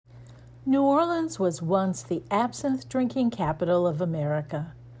New Orleans was once the absinthe drinking capital of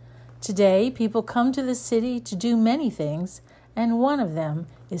America. Today, people come to the city to do many things, and one of them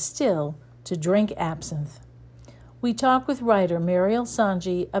is still to drink absinthe. We talk with writer Mariel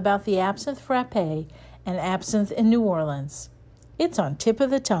Sanji about the Absinthe Frappé and absinthe in New Orleans. It's on tip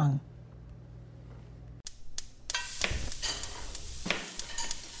of the tongue.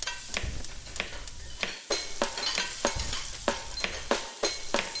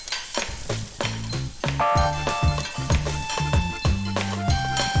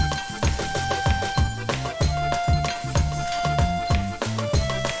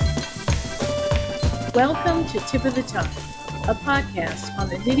 Welcome to Tip of the Tongue, a podcast on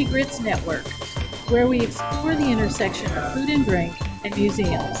the Nitty Grits Network, where we explore the intersection of food and drink and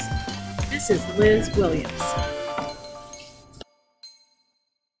museums. This is Liz Williams.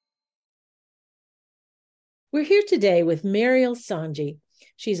 We're here today with Mariel Sanji.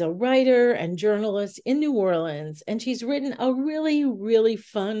 She's a writer and journalist in New Orleans, and she's written a really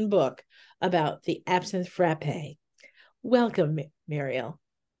fun book about the Absinthe Frappé. Welcome, Mariel.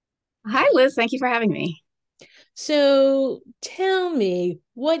 Hi, Liz. Thank you for having me. So tell me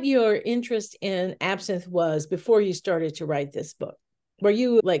what your interest in absinthe was before you started to write this book. Were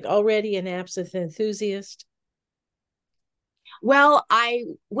you already an absinthe enthusiast? Well, I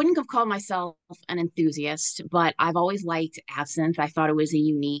wouldn't have called myself an enthusiast, but I've always liked absinthe. I thought it was a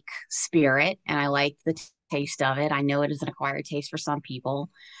unique spirit and I liked the taste of it. I know it is an acquired taste for some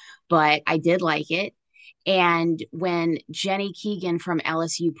people, but I did like it. And when Jenny Keegan from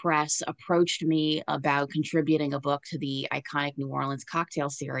LSU Press approached me about contributing a book to the iconic New Orleans cocktail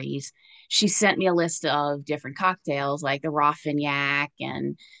series, she sent me a list of different cocktails like the Raffignac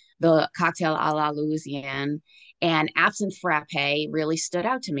and the cocktail a la Louisiane. And Absinthe Frappe really stood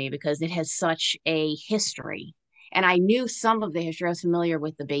out to me because it has such a history. And I knew some of the history. I was familiar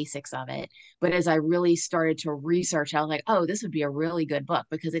with the basics of it. But as I really started to research, I was like, oh, this would be a really good book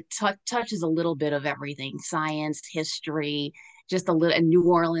because it touches a little bit of everything: science, history, just a little, and New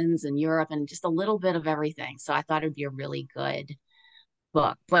Orleans and Europe, and just a little bit of everything. So I thought it'd be a really good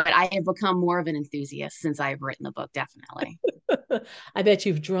book. But I have become more of an enthusiast since I've written the book, definitely. I bet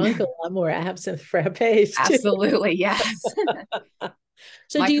you've drunk a lot more absinthe frappes too. Absolutely, yes.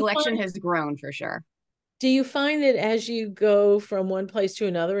 So My collection has grown for sure. do you find that as you go from one place to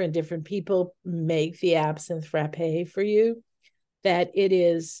another and different people make the absinthe frappe for you, that it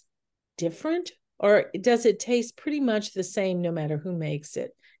is different, or does it taste pretty much the same no matter who makes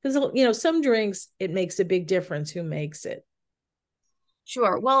it? Because some drinks, it makes a big difference who makes it.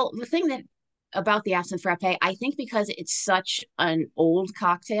 Sure. Well, the thing that about the absinthe frappe, I think because it's such an old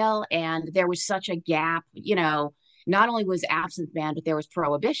cocktail and there was such a gap, not only was absinthe banned, but there was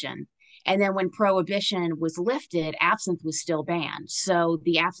prohibition. And then when prohibition was lifted, absinthe was still banned. So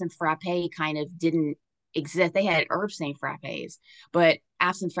the absinthe frappe kind of didn't exist. They had herb st frappes, but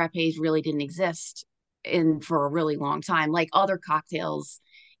absinthe frappes really didn't exist in for a really long time, like other cocktails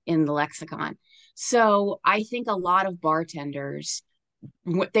in the lexicon. So I think a lot of bartenders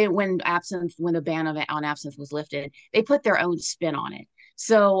when the ban on absinthe was lifted, they put their own spin on it.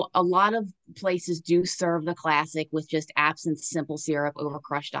 So a lot of places do serve the classic with just absinthe simple syrup over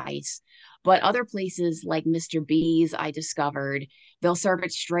crushed ice. But other places like Mr. B's, I discovered, they'll serve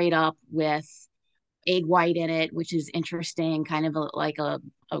it straight up with egg white in it, which is interesting, kind of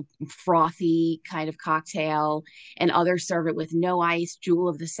a frothy kind of cocktail. And others serve it with no ice. Jewel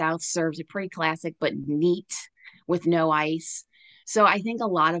of the South serves it pretty classic, but neat with no ice. So I think a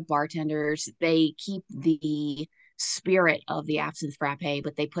lot of bartenders, they keep the spirit of the absinthe frappe,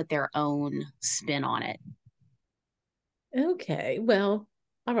 but they put their own spin on it. Okay, well,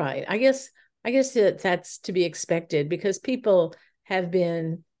 all right. I guess that's to be expected because people have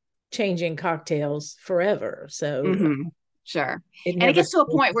been changing cocktails forever. So Mm-hmm. Sure. it And it never gets to a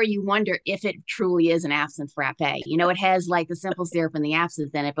point where you wonder if it truly is an absinthe frappe. It has like the simple syrup and the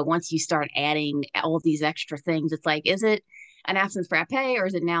absinthe in it, but once you start adding all of these extra things, it's like, is it an absinthe frappe or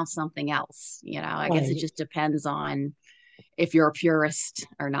is it now something else? I guess it right, just depends on if you're a purist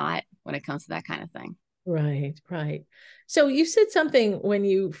or not when it comes to that kind of thing. right. So you said something when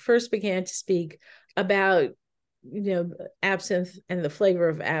you first began to speak about absinthe and the flavor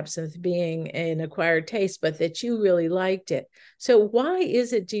of absinthe being an acquired taste, but that you really liked it. So why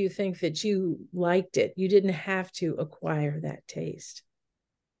is it, do you think, that you liked it? You didn't have to acquire that taste.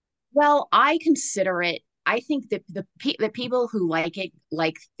 Well, I consider it. I think that the people who like it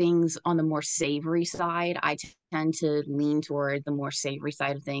like things on the more savory side. Tend to lean toward the more savory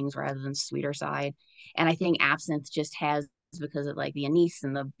side of things rather than sweeter side. And I think absinthe just has, because of like the anise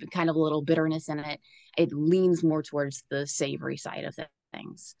and the kind of a little bitterness in it, it leans more towards the savory side of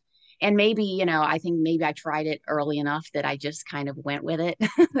things. And maybe, I think maybe I tried it early enough that I just kind of went with it.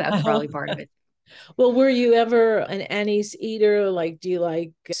 That's Uh-huh. probably part of it. Well, were you ever an anise eater? Like, do you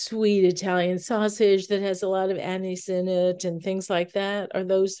like sweet Italian sausage that has a lot of anise in it and things like that? Are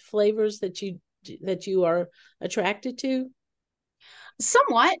those flavors that you are attracted to?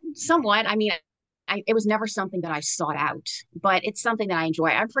 Somewhat, somewhat. I mean, it was never something that I sought out, but it's something that I enjoy.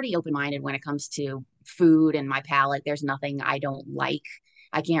 I'm pretty open-minded when it comes to food and my palate. There's nothing I don't like.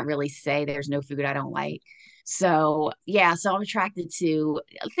 I can't really say there's no food I don't like. So, yeah, so I'm attracted to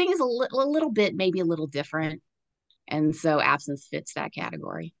things a little bit, maybe a little different. And so absence fits that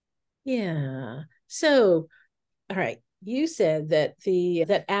category. Yeah. So, all right. You said that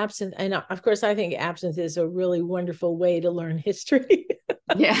absinthe, and of course, I think absinthe is a really wonderful way to learn history.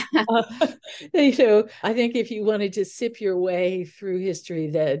 Yeah. uh, I think if you wanted to sip your way through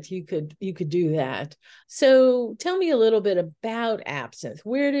history, that you could do that. So, tell me a little bit about absinthe.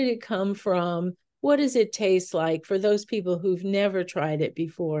 Where did it come from? What does it taste like for those people who've never tried it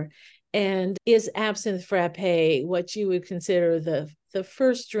before? And is absinthe frappé what you would consider the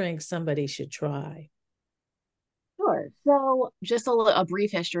first drink somebody should try? Sure. So, just a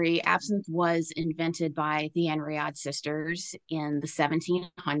brief history. Absinthe was invented by the Henriade sisters in the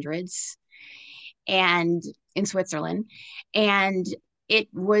 1700s and in Switzerland. And it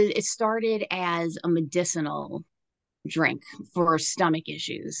started as a medicinal drink for stomach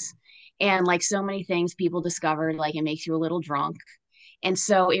issues. And like so many things, people discovered like it makes you a little drunk. And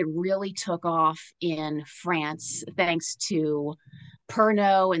so it really took off in France thanks to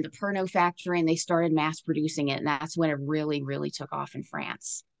Pernod and the Pernod factory, and they started mass producing it. And that's when it really, really took off in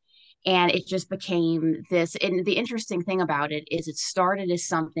France. And it just became this. And the interesting thing about it is it started as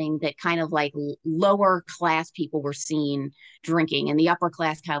something that kind of like lower class people were seen drinking, and the upper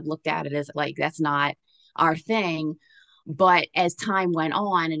class kind of looked at it as like, that's not our thing. But as time went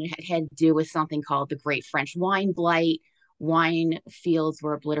on, and it had to do with something called the Great French Wine Blight, wine fields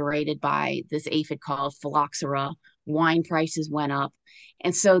were obliterated by this aphid called phylloxera. Wine prices went up.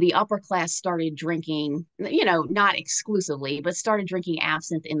 And so the upper class started drinking, not exclusively, but started drinking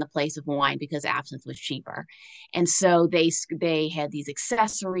absinthe in the place of wine because absinthe was cheaper. And so they had these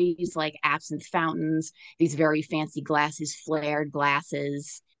accessories like absinthe fountains, these very fancy glasses, flared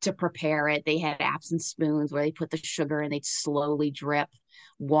glasses to prepare it. They had absinthe spoons where they put the sugar and they'd slowly drip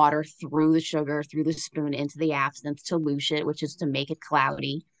water through the sugar, through the spoon into the absinthe to luce it, which is to make it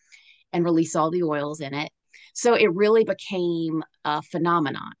cloudy and release all the oils in it. So it really became a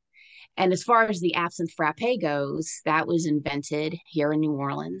phenomenon. And as far as the absinthe frappe goes, that was invented here in New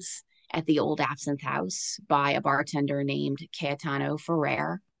Orleans at the old Absinthe House by a bartender named Caetano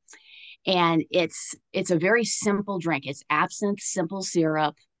Ferrer. And it's a very simple drink. It's absinthe, simple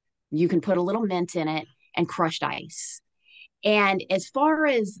syrup. You can put a little mint in it and crushed ice. And as far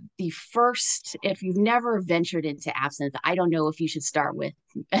as the first, if you've never ventured into absinthe, I don't know if you should start with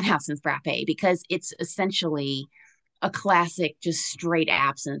an absinthe frappe because it's essentially a classic, just straight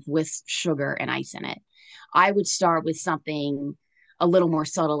absinthe with sugar and ice in it. I would start with something a little more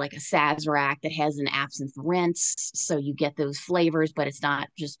subtle, like a Sazerac that has an absinthe rinse. So you get those flavors, but it's not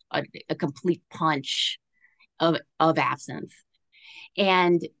just a complete punch of absinthe.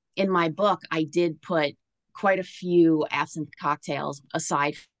 And in my book, I did put quite a few absinthe cocktails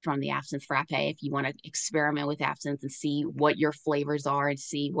aside from the absinthe frappe if you want to experiment with absinthe and see what your flavors are and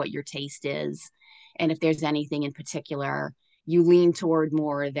see what your taste is. And if there's anything in particular you lean toward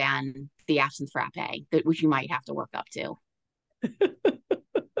more than the absinthe frappe, that which you might have to work up to.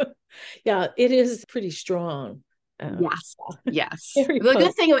 Yeah, it is pretty strong. Uh, Yes, yes. very The good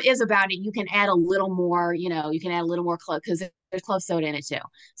potent. thing is about it, you can add a little more, you can add a little more club because there's club soda in it too.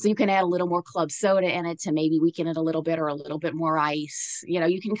 So you can add a little more club soda in it to maybe weaken it a little bit or a little bit more ice.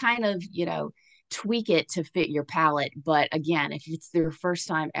 You can kind of, tweak it to fit your palate. But again, if it's their first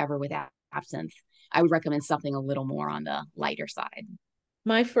time ever with absinthe, I would recommend something a little more on the lighter side.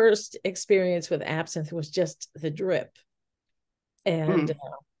 My first experience with absinthe was just the drip. And Mm,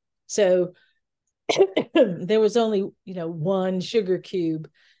 so there was only, one sugar cube.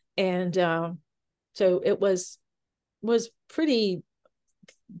 And so it was pretty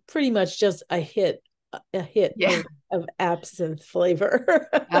much just a hit yeah, of absinthe flavor.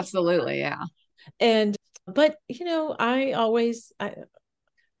 absolutely. Yeah. And but I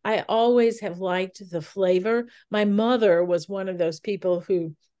always have liked the flavor. My mother was one of those people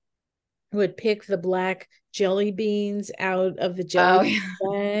who would pick the black jelly beans out of the Oh, jelly yeah.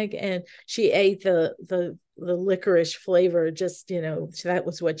 bag, and she ate the licorice flavor. Just so that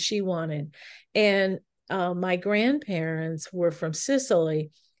was what she wanted. And my grandparents were from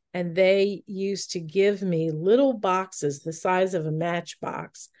Sicily, and they used to give me little boxes the size of a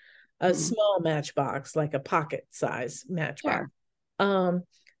matchbox a Mhm. small matchbox, like a pocket size matchbox, Sure. um,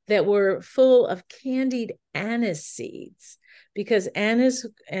 that were full of candied anise seeds, because anise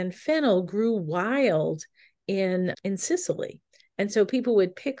and fennel grew wild in Sicily. And so people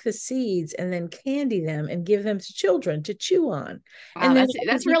would pick the seeds and then candy them and give them to children to chew on. Wow, And then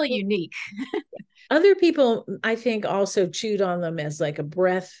that's really unique. other people, I think, also chewed on them as like a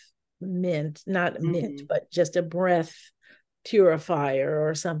breath mint, not mint, Hmm. but just a breath purifier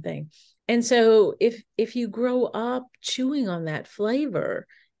or something. And so if you grow up chewing on that flavor,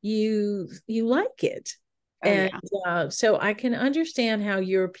 you like it. Oh And yeah. so I can understand how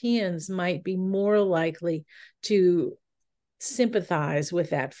Europeans might be more likely to sympathize with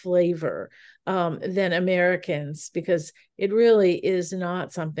that flavor than Americans, because it really is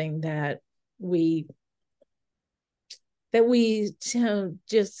not something we we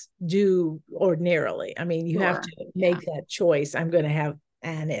just do ordinarily. I mean, you have Sure. to Yeah. make that choice. I'm going to have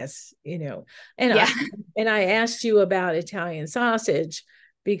anise. And Yeah. I asked you about Italian sausage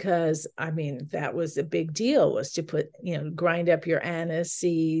because I mean that was a big deal, was to put, grind up your anise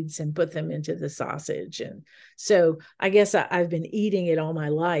seeds and put them into the sausage. And so I guess I've been eating it all my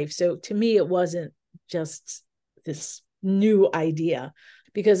life. So to me, it wasn't just this new idea,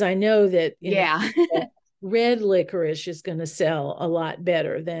 because I know that in Yeah. America, red licorice is going to sell a lot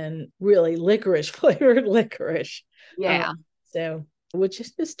better than really licorice flavored licorice. Uh, Yeah. so, which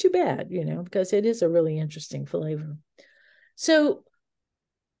is just too bad, because it is a really interesting flavor. So,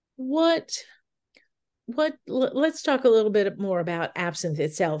 what, let's talk a little bit more about absinthe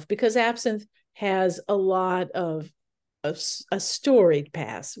itself, because absinthe has a lot of a storied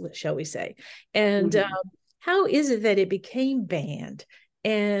past, shall we say. And Hmm. how is it that it became banned?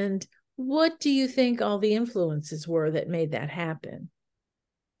 And what do you think all the influences were that made that happen?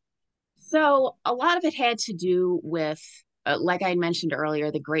 So a lot of it had to do with, like I mentioned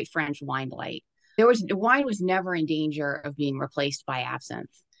earlier, the Great French Wine Blight. Wine was never in danger of being replaced by absinthe,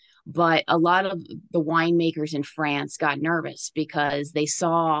 but a lot of the winemakers in France got nervous because they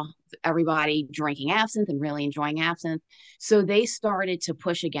saw everybody drinking absinthe and really enjoying absinthe, so they started to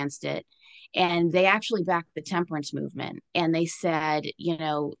push against it. And they actually backed the temperance movement. And they said,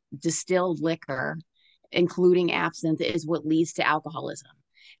 distilled liquor, including absinthe, is what leads to alcoholism.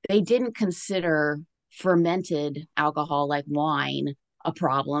 They didn't consider fermented alcohol like wine a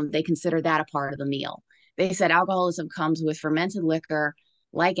problem. They considered that a part of the meal. They said alcoholism comes with fermented liquor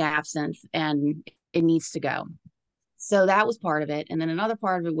like absinthe, and it needs to go. So that was part of it. And then another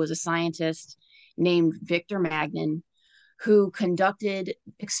part of it was a scientist named Victor Magnin, who conducted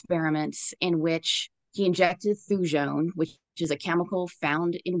experiments in which he injected thujone, which is a chemical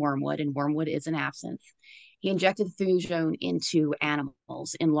found in wormwood, and wormwood is an absinthe. He injected thujone into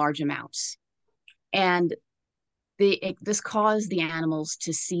animals in large amounts. And this caused the animals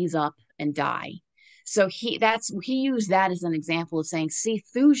to seize up and die. So he used that as an example of saying, see,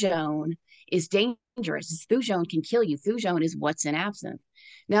 thujone is dangerous. Thujone can kill you. Thujone is what's in absinthe.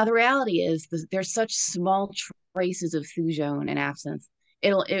 Now the reality is there's such small traces of thujone in absinthe.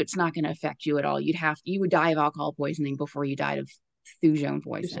 It's not going to affect you at all. You would die of alcohol poisoning before you died of thujone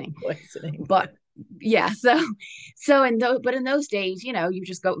poisoning. Poisoning. But yeah, but in those days, you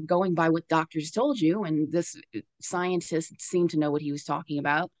just going by what doctors told you, and this scientist seemed to know what he was talking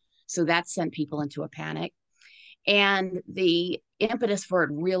about, so that sent people into a panic. And the impetus for it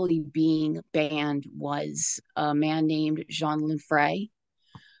really being banned was a man named Jean Linfray,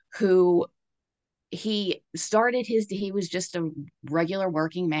 who he was just a regular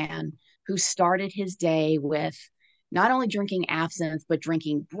working man who started his day with not only drinking absinthe but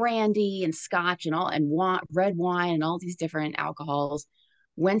drinking brandy and scotch and red wine and all these different alcohols.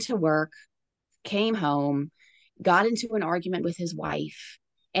 Went to work, came home, got into an argument with his wife,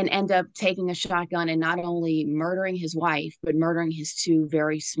 and end up taking a shotgun and not only murdering his wife but murdering his two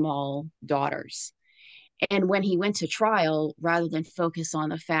very small daughters. And when he went to trial, rather than focus on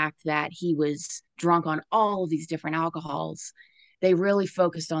the fact that he was drunk on all of these different alcohols, they really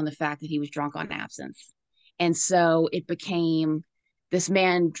focused on the fact that he was drunk on absinthe. And so it became, this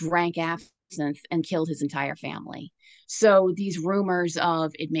man drank absinthe and killed his entire family. So these rumors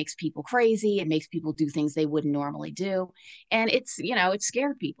of it makes people crazy, it makes people do things they wouldn't normally do. And it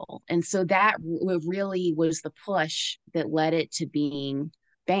scared people. And so that really was the push that led it to being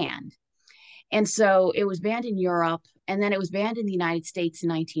banned. And so it was banned in Europe, and then it was banned in the United States in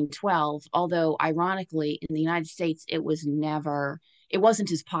 1912. Although, ironically, in the United States, it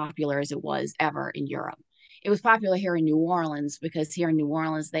wasn't as popular as it was ever in Europe. It was popular here in New Orleans because here in New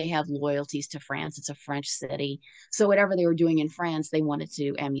Orleans, they have loyalties to France. It's a French city. So whatever they were doing in France, they wanted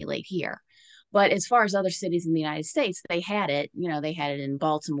to emulate here. But as far as other cities in the United States, they had it, they had it in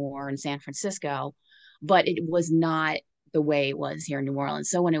Baltimore and San Francisco, but it was not the way it was here in New Orleans.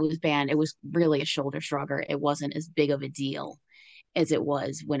 So when it was banned, it was really a shoulder shrugger. It wasn't as big of a deal as it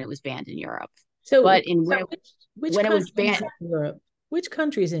was when it was banned in Europe. So, But in when so it, which when it was countries banned, in Europe? Which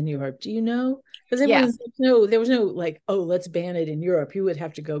countries in Europe? Do you know? Because yes, there was no like, oh, let's ban it in Europe. You would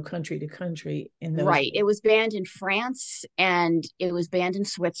have to go country to country in those right. days. It was banned in France and it was banned in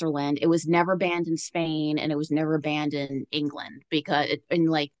Switzerland. It was never banned in Spain and it was never banned in England in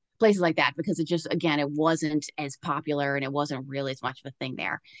like places like that, because it just, again, it wasn't as popular and it wasn't really as much of a thing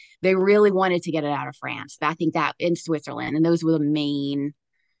there. They really wanted to get it out of France. I think that in Switzerland, and those were the main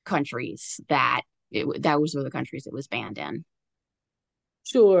countries that was were the countries it was banned in.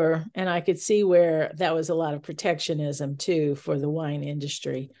 Sure, and I could see where that was a lot of protectionism too for the wine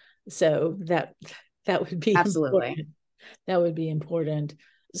industry. So that would be Absolutely. important. That would be important.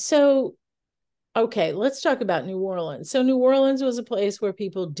 So, okay, let's talk about New Orleans. So New Orleans was a place where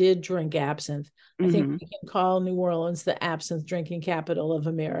people did drink absinthe. I think Hmm. we can call New Orleans the absinthe drinking capital of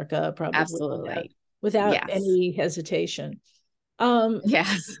America, probably Absolutely. without Yes. any hesitation. Um,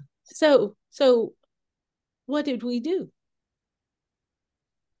 Yes. so what did we do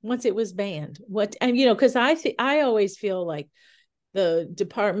once it was banned? What and because I always feel like the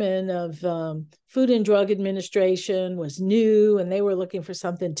Department of Food and Drug Administration was new and they were looking for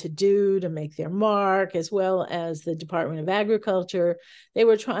something to do to make their mark, as well as the Department of Agriculture. They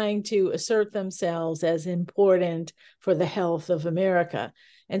were trying to assert themselves as important for the health of America.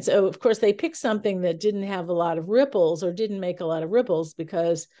 And so, of course, they picked something that didn't have a lot of ripples or didn't make a lot of ripples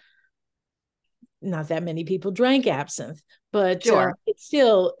because not that many people drank absinthe, but Sure. it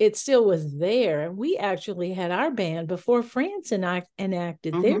still was there. And we actually had our ban before France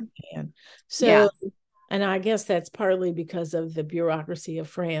enacted their Hmm. ban. So, Yes. and I guess that's partly because of the bureaucracy of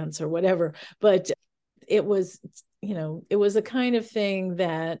France or whatever. But it was, it was a kind of thing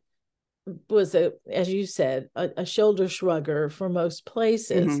that was as you said, a shoulder shrugger for most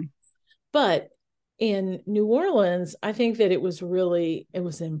places. Hmm. But in New Orleans, I think that it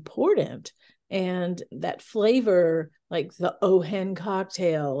was important. And that flavor, like the Ohen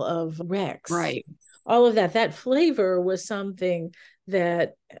cocktail of Rex, Right. all of that flavor was something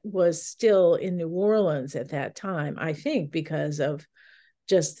that was still in New Orleans at that time, I think, because of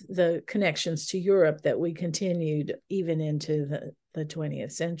just the connections to Europe that we continued even into the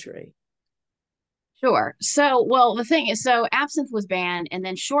 20th century. Sure. So, well, the thing is, so absinthe was banned, and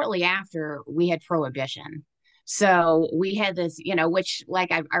then shortly after, we had prohibition. So we had this, which,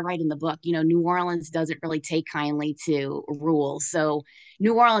 like I write in the book, New Orleans doesn't really take kindly to rules. So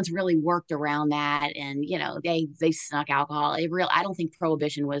New Orleans really worked around that, and they snuck alcohol. I don't think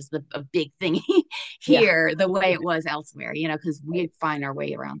prohibition was a big thing Yeah. here the way it was elsewhere. Because we'd find our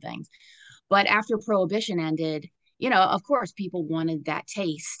way around things. But after prohibition ended, of course, people wanted that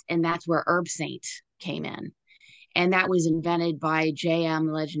taste, and that's where herb saint came in. And that was invented by J.M.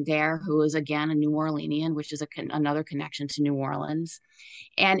 Legendaire, who is again a New Orleanian, which is another connection to New Orleans.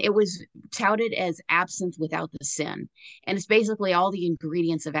 And it was touted as absinthe without the sin. And it's basically all the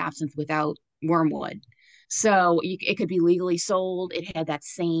ingredients of absinthe without wormwood. So it could be legally sold. It had that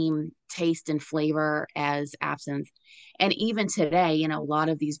same taste and flavor as absinthe. And even today, a lot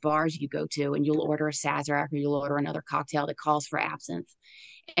of these bars you go to and you'll order a Sazerac or you'll order another cocktail that calls for absinthe.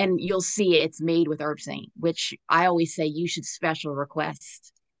 And you'll see it's made with herb saint, which I always say you should special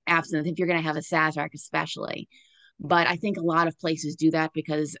request absinthe if you're going to have a Sazerac, especially. But I think a lot of places do that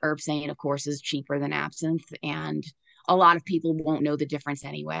because herb saint, of course, is cheaper than absinthe, and a lot of people won't know the difference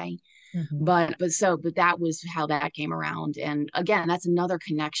anyway. Mhm. But that was how that came around. And again, that's another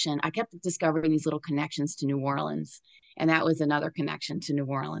connection. I kept discovering these little connections to New Orleans, and that was another connection to New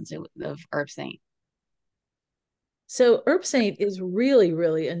Orleans of herb saint. So herb saint is really,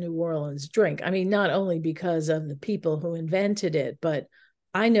 really a New Orleans drink. I mean, not only because of the people who invented it, but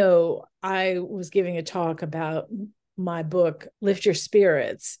I know I was giving a talk about my book, Lift Your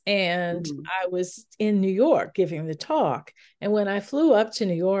Spirits, and Mm-hmm. I was in New York giving the talk. And when I flew up to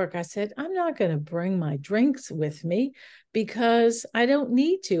New York, I said, I'm not going to bring my drinks with me because I don't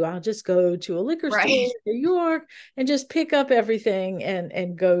need to. I'll just go to a liquor Right. store in New York and just pick up everything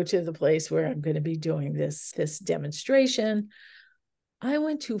and go to the place where I'm going to be doing this demonstration. I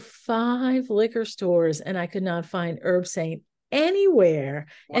went to 5 liquor stores and I could not find herb saint anywhere.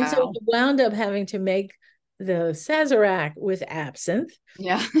 And so Wow. I wound up having to make the Sazerac with absinthe,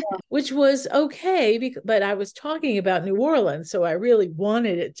 Yeah. which was okay, but I was talking about New Orleans, so I really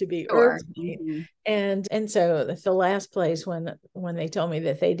wanted it to be herb Sure. saint. And so the last place when they told me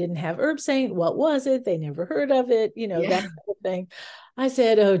that they didn't have herb saint, what was it? They never heard of it, that Yeah. kind of thing. I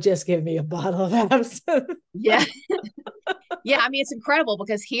said, "Oh, just give me a bottle of absinthe." Yeah. Yeah. I mean, it's incredible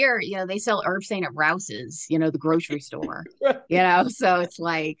because here, they sell herb saint at Rouse's, the grocery store, Right. so it's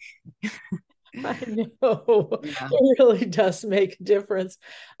like, I know. yeah. It really does make a difference.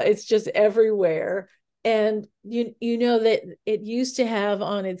 It's just everywhere. And you know that it used to have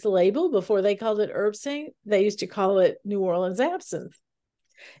on its label before they called it herb saint, they used to call it New Orleans absinthe.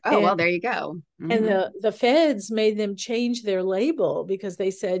 Oh, And well, there you go. and Hmm. the feds made them change their label because they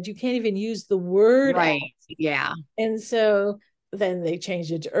said you can't even use the word absinthe. Right. Yeah. And so then they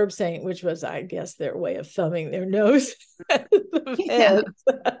changed it to herb saint, which was, I guess, their way of thumbing their nose at the Yeah.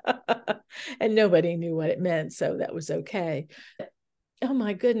 feds. And nobody knew what it meant, so that was okay. Oh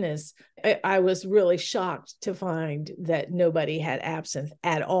my goodness. I was really shocked to find that nobody had absinthe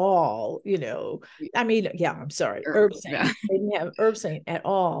at all. I mean, yeah, I'm sorry, herb saint. Yeah. They didn't have herb saint at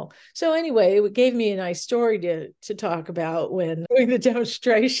all. So anyway, it gave me a nice story to talk about when doing the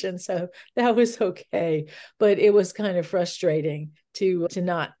demonstration. So that was okay. But it was kind of frustrating to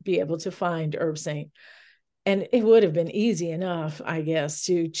not be able to find herb saint. And it would have been easy enough, I guess,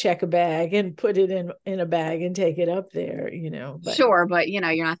 to check a bag and put it in a bag and take it up there. But Sure, but you're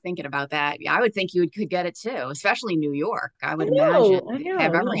not thinking about that. Yeah, I would think you could get it too, especially New York. I I would imagine know, I they have know,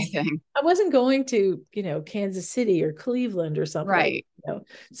 yeah. everything. I wasn't going to Kansas City or Cleveland or someplace. Right.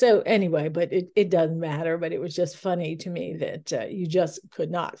 So anyway, but it doesn't matter. But it was just funny to me that you just could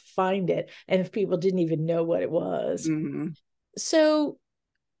not find it, and if people didn't even know what it was. Hmm. So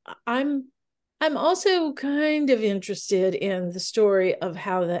I'm I'm also kind of interested in the story of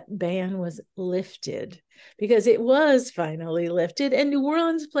how that ban was lifted, because it was finally lifted, and New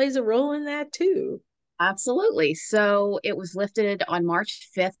Orleans plays a role in that too. Absolutely. So it was lifted on March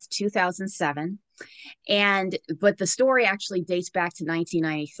 5th, 2007. But the story actually dates back to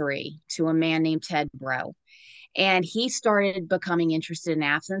 1993 to a man named Ted Bro. And he started becoming interested in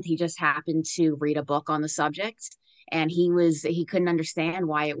absinthe. He just happened to read a book on the subject, and he couldn't understand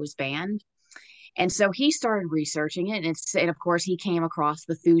why it was banned. And so he started researching it. And of course, he came across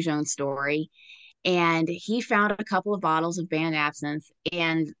the Thujon story, and he found a couple of bottles of banned absinthe.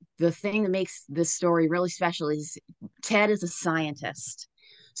 And the thing that makes this story really special is Ted is a scientist.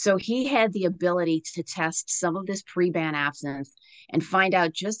 So he had the ability to test some of this pre-ban absinthe and find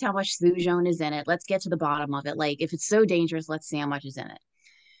out just how much Thujon is in it. Let's get to the bottom of it. Like, if it's so dangerous, let's see how much is in it.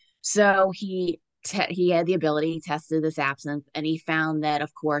 So he had the ability, he tested this absinthe, and he found that,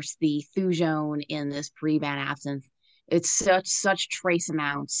 of course, the Thujon in this pre-ban absinthe, it's such trace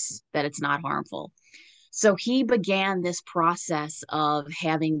amounts that it's not harmful. So he began this process of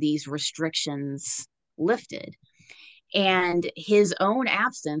having these restrictions lifted. And his own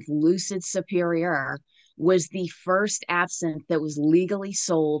absinthe, Lucid Superior, was the first absinthe that was legally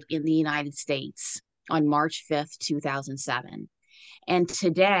sold in the United States on March 5th, 2007. And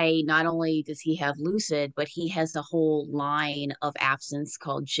today, not only does he have Lucid, but he has a whole line of absinthes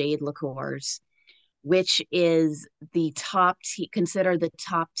called Jade Liqueurs, which is considered the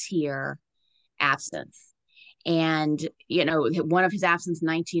top tier absinthe. And one of his absinthes,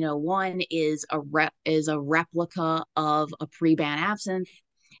 1901, is a replica of a pre-ban absinthe,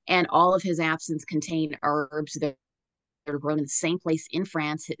 and all of his absinthes contain herbs that are grown in the same place in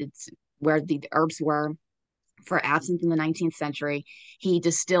France. It's where the herbs were for absinthe in the 19th century. He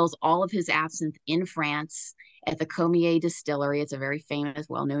distills all of his absinthe in France at the Comier distillery. It's a very famous,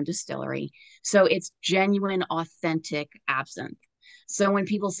 well-known distillery. So it's genuine, authentic absinthe. So when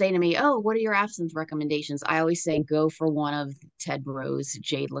people say to me, "Oh, what are your absinthe recommendations?" I always say go for one of Ted Bro's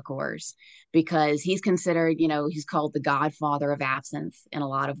Jade Liqueurs, because he's considered, he's called the godfather of absinthe in a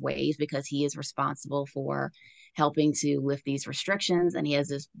lot of ways, because he is responsible for helping to lift these restrictions, and he has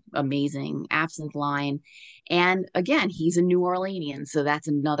this amazing absinthe line. And again, he's a New Orleanian, so that's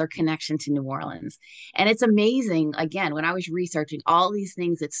another connection to New Orleans. And it's amazing, again, when I was researching all these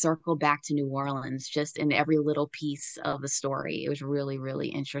things that circle back to New Orleans, just in every little piece of the story. It was really, really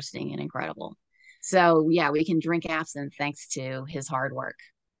interesting and incredible. So, yeah, we can drink absinthe thanks to his hard work.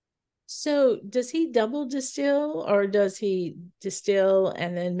 So does he double distill, or does he distill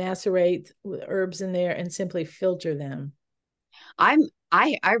and then macerate with herbs in there and simply filter them? I'm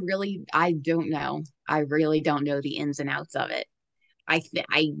I don't know. I really don't know the ins and outs of it. I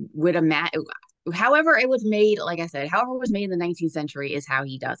would imagine, however it was made, like I said, however it was made in the 19th century is how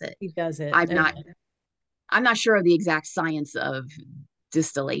he does it. He does it. I'm not I'm not sure of the exact science of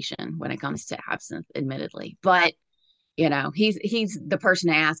distillation when it comes to absinthe, admittedly. But he's the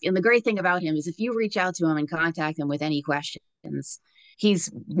person to ask. And the great thing about him is if you reach out to him and contact him with any questions,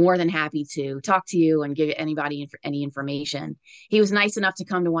 he's more than happy to talk to you and give anybody any information. He was nice enough to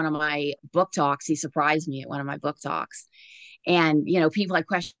come to one of my book talks. He surprised me at one of my book talks. And people had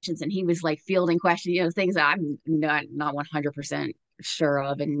questions, and he was like fielding questions, things that I'm not 100% sure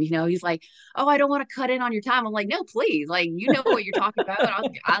of. And he's like, "Oh, I don't want to cut in on your time." I'm like, "No, please, like, what you're talking about.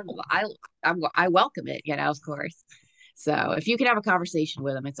 I welcome it, of course." So if you can have a conversation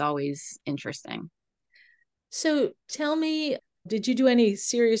with him, it's always interesting. So tell me, did you do any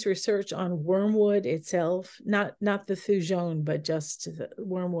serious research on wormwood itself? Not the Thujon, but just the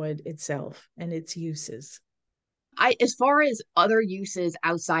wormwood itself and its uses. As far as other uses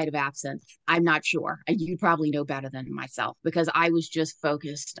outside of absinthe, I'm not sure. You probably know better than myself, because I was just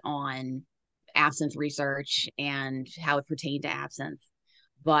focused on absinthe research and how it pertained to absinthe.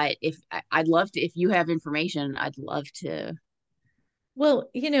 But I'd love to, if you have information, I'd love to. Well,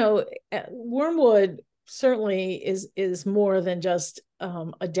 wormwood certainly is more than just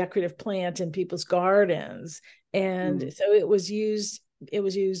a decorative plant in people's gardens, and so it was used. It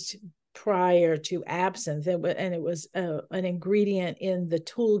was used prior to absinthe, and it was an ingredient in the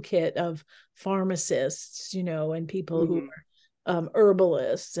toolkit of pharmacists, and people who were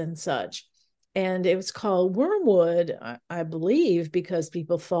herbalists and such. And it was called wormwood, I believe, because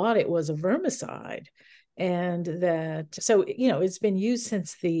people thought it was a vermicide. And that, so, it's been used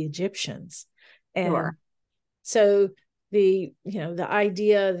since the Egyptians. And Sure. so the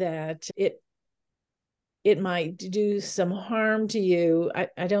idea that it might do some harm to you,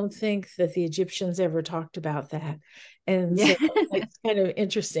 I don't think that the Egyptians ever talked about that. And Yeah. so it's kind of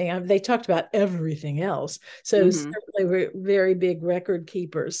interesting. They talked about everything else. So certainly we're very big record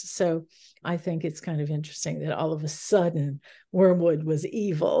keepers. So I think it's kind of interesting that all of a sudden wormwood was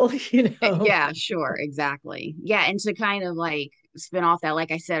evil, Yeah, sure, exactly. Yeah, and to kind of like spin off that,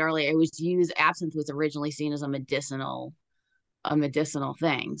 like I said earlier, absinthe was originally seen as a medicinal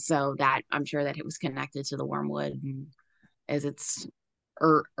thing. So that I'm sure that it was connected to the wormwood, and as its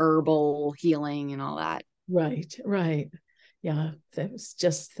herbal healing and all that. Right, right. Yeah, that was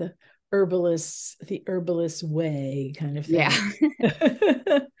just the herbalist way kind of Yeah.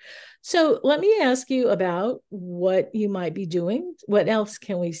 thing. So let me ask you about what you might be doing. What else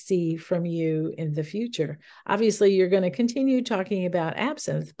can we see from you in the future? Obviously, you're going to continue talking about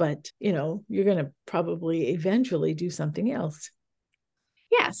absinthe, but you're going to probably eventually do something else.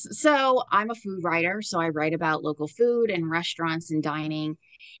 Yes. So I'm a food writer. So I write about local food and restaurants and dining.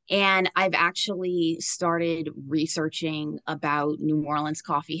 And I've actually started researching about New Orleans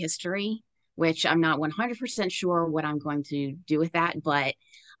coffee history, which I'm not 100% sure what I'm going to do with that. But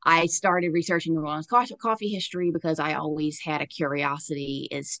I started researching New Orleans coffee history because I always had a curiosity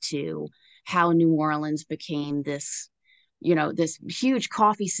as to how New Orleans became this huge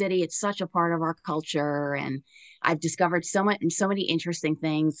coffee city. It's such a part of our culture. And I've discovered so many interesting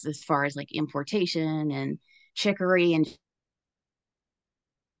things as far as like importation and chicory and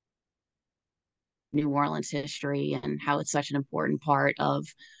New Orleans history, and how it's such an important part of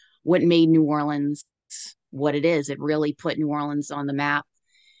what made New Orleans what it is. It really put New Orleans on the map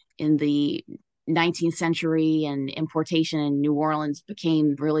in the 19th century, and importation in New Orleans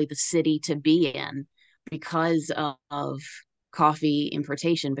became really the city to be in because of coffee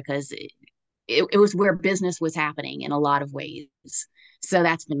importation, because it was where business was happening in a lot of ways. So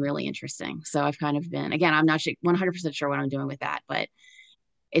that's been really interesting. So I've kind of been, again, I'm not 100% sure what I'm doing with that, but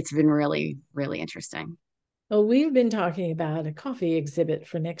it's been really, really interesting. Well, we've been talking about a coffee exhibit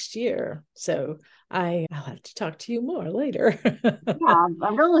for next year, so I'll have to talk to you more later. Yeah,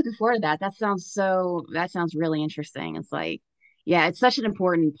 I'm really looking forward to that. That sounds really interesting. It's like, yeah, it's such an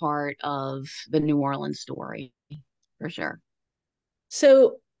important part of the New Orleans story for sure.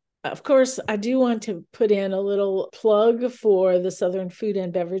 So, of course, I do want to put in a little plug for the Southern Food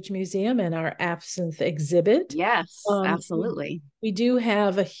and Beverage Museum and our absinthe exhibit. Yes, We, absolutely. we do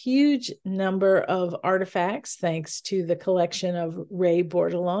have a huge number of artifacts thanks to the collection of Ray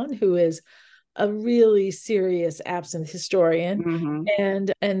Bordelon, who is a really serious absinthe historian, Hmm.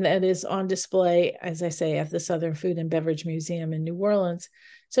 and that is on display, as I say, at the Southern Food and Beverage Museum in New Orleans.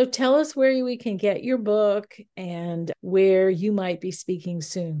 So tell us where we can get your book and where you might be speaking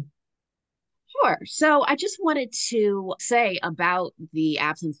soon. Sure. So I just wanted to say about the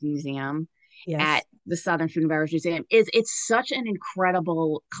Absinthe Museum Yes. at the Southern Food and Beverage Museum is it's such an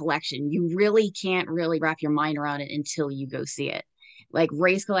incredible collection. You really can't really wrap your mind around it until you go see it. Like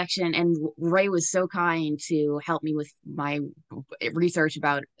Ray's collection, and Ray was so kind to help me with my research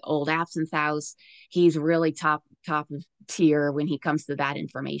about Old Absinthe House. He's really top of tier when he comes to that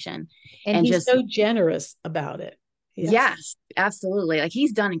information. And And he's just, so generous about it. Yes. yes, absolutely. Like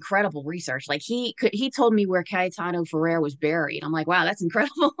he's done incredible research. Like he told me where Cayetano Ferrer was buried. I'm like, wow, that's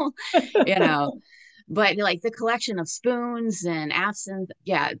incredible. you know, but like the collection of spoons and absinthe,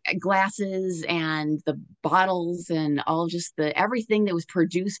 yeah, glasses and the bottles and all just the everything that was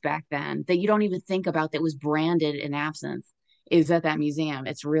produced back then that you don't even think about that was branded in absinthe is at that museum.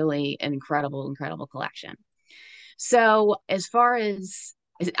 It's really an incredible, incredible collection. So as far as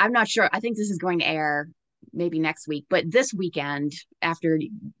I'm not sure, I think this is going to air maybe next week, but this weekend after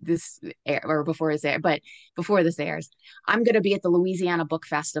this air, or before this air, but before this airs, I'm going to be at the Louisiana Book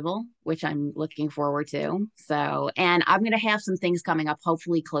Festival, which I'm looking forward to. So, and I'm going to have some things coming up,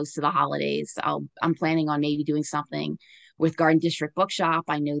 hopefully close to the holidays. I'm planning on maybe doing something with Garden District Bookshop.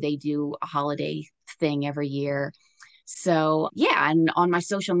 I know they do a holiday thing every year. So yeah, and on my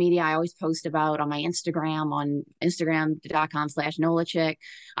social media, I always post about on my Instagram, on Instagram.com/NolaChick.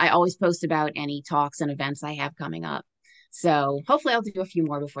 I always post about any talks and events I have coming up. So hopefully I'll do a few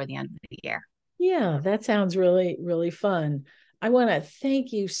more before the end of the year. Yeah, that sounds really, really fun. I want to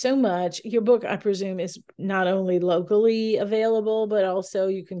thank you so much. Your book, I presume, is not only locally available, but also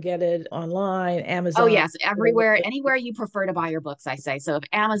you can get it online, Oh Amazon. yes, everywhere, anywhere you prefer to buy your books, I say. So if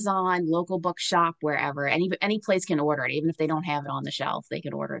Amazon, local bookshop, wherever, any place can order it, even if they don't have it on the shelf, they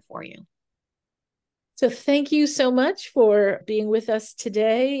can order it for you. So thank you so much for being with us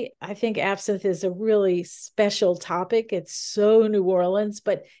today. I think absinthe is a really special topic. It's so New Orleans,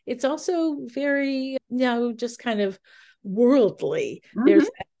 but it's also very, just kind of worldly. There's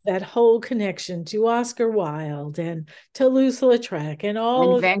Mm-hmm. that whole connection to Oscar Wilde and Toulouse-Lautrec and all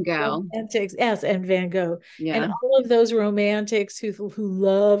And of Van the Gogh. romantics, yes, and Van Gogh, and Yeah. all of those romantics who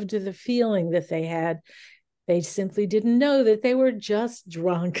loved the feeling that they had. They simply didn't know that they were just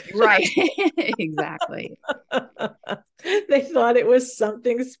drunk. Right. Exactly. They thought it was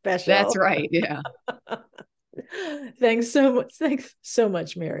something That's special. right. Yeah. Thanks so much. Thanks so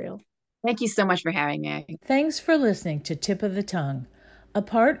much, Muriel. Thank you so much for having me. Thanks for listening to Tip of the Tongue, a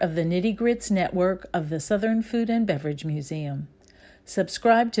part of the Nitty Grits network of the Southern Food and Beverage Museum.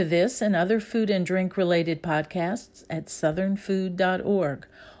 Subscribe to this and other food and drink related podcasts at southernfood.org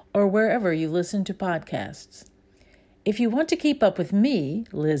or wherever you listen to podcasts. If you want to keep up with me,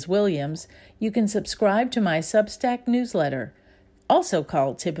 Liz Williams, you can subscribe to my Substack newsletter, also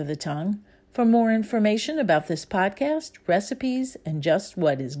called Tip of the Tongue, for more information about this podcast, recipes, and just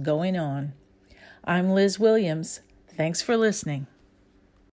what is going on. I'm Liz Williams. Thanks for listening.